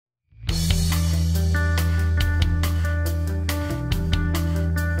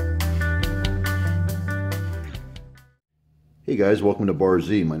Hey guys, welcome to Bar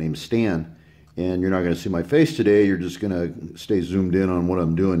Z. My name's Stan, and you're not going to see my face today. You're just going to stay zoomed in on what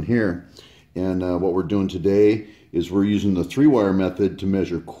I'm doing here. And what we're doing today is we're using the 3-wire method to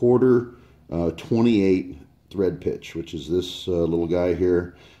measure quarter 28 thread pitch, which is this little guy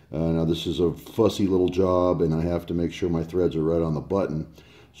here. Now this is a fussy little job, and I have to make sure my threads are right on the button.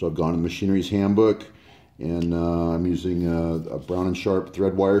 So I've gone to Machinery's Handbook, and I'm using a Brown & Sharpe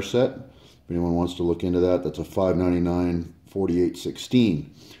thread wire set. If anyone wants to look into that, that's a $5.99 48/16.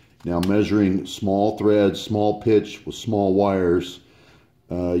 Now, measuring small threads, small pitch with small wires,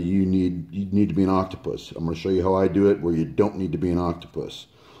 you need to be an octopus. I'm going to show you how I do it where you don't need to be an octopus.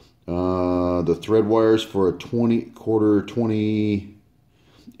 The thread wires for a quarter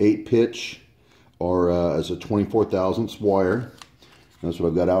 28 pitch are as a 24 thousandths wire. That's what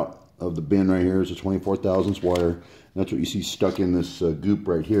I've got out of the bin right here is a 24 thousandths wire. And that's what you see stuck in this goop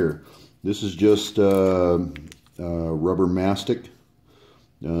right here. This is just rubber mastic,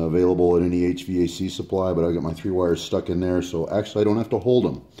 available at any HVAC supply, but I got my 3 wires stuck in there, so actually I don't have to hold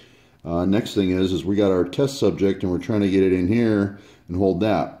them. Next thing is we got our test subject and we're trying to get it in here and hold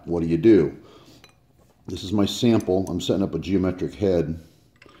that. What do? This is my sample. I'm setting up a geometric head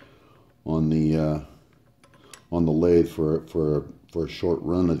on the lathe for a short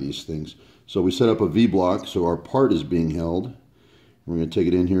run of these things. So we set up a V-block, so our part is being held. We're going to take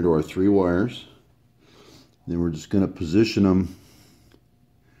it in here to our 3 wires. Then we're just going to position them.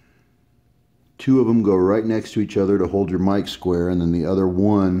 2 of them go right next to each other to hold your mic square, and then the other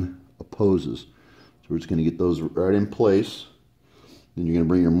one opposes. So we're just going to get those right in place. Then you're going to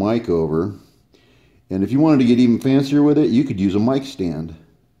bring your mic over. And if you wanted to get even fancier with it, you could use a mic stand.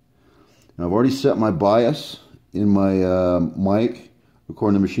 Now, I've already set my bias in my mic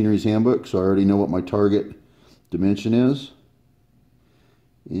according to Machinery's Handbook, so I already know what my target dimension is.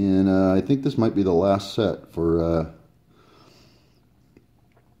 And I think this might be the last set for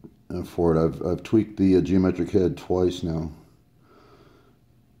it. I've tweaked the geometric head twice now,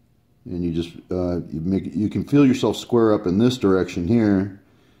 and you just you can feel yourself square up in this direction here,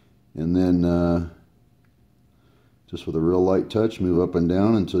 and then just with a real light touch, move up and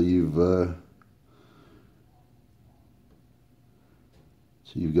down until you've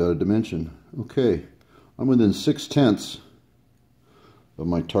got a dimension. Okay, I'm within 6/10 of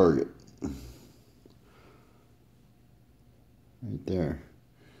my target right there,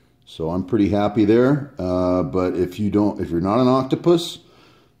 so I'm pretty happy there. But if you're not an octopus,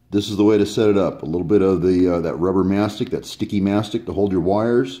 this is the way to set it up. A little bit of the that rubber mastic, that sticky mastic to hold your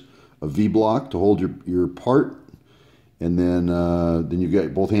wires, a V-block to hold your part, and then you've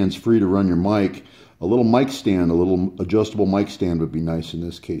got both hands free to run your mic. A little mic stand, a little adjustable mic stand would be nice in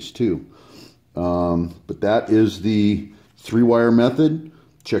this case too. But that is the 3-wire method.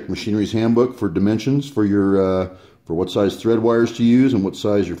 Check Machinery's Handbook for dimensions for your for what size thread wires to use and what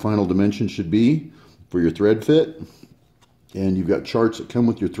size your final dimension should be for your thread fit. And you've got charts that come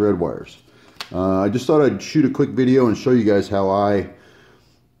with your thread wires. I just thought I'd shoot a quick video and show you guys how I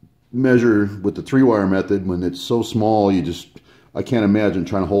measure with the 3-wire method when it's so small. I can't imagine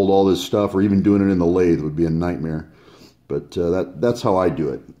trying to hold all this stuff, or even doing it in the lathe would be a nightmare. But that's how I do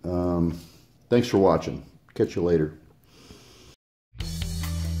it. Thanks for watching. Catch you later.